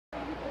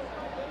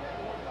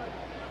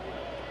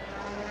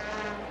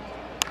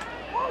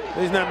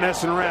He's not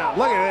messing around.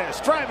 Look at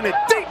this. Driving it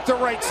deep to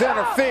right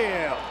center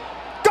field.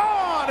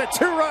 Gone! A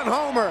 2-run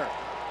homer.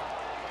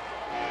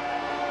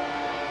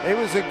 He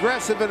was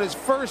aggressive in his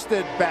first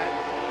at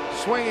bat.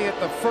 Swinging at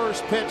the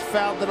first pitch,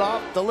 fouled it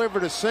off,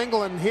 delivered a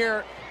single, and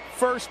here,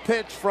 first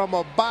pitch from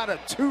about a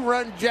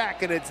 2-run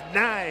jack, and it's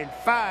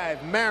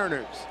 9-5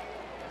 Mariners.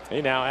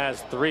 He now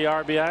has 3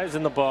 RBIs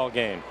in the ball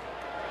game.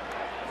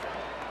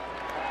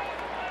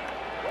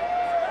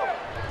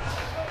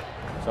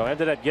 So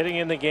ended up getting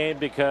in the game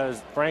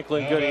because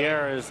Franklin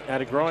Gutierrez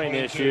had a groin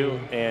issue,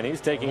 and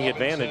he's taking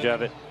advantage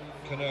of it.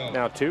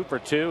 Now 2 for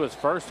 2, his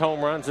first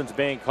home run since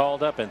being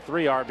called up, and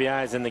 3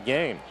 RBIs in the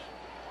game.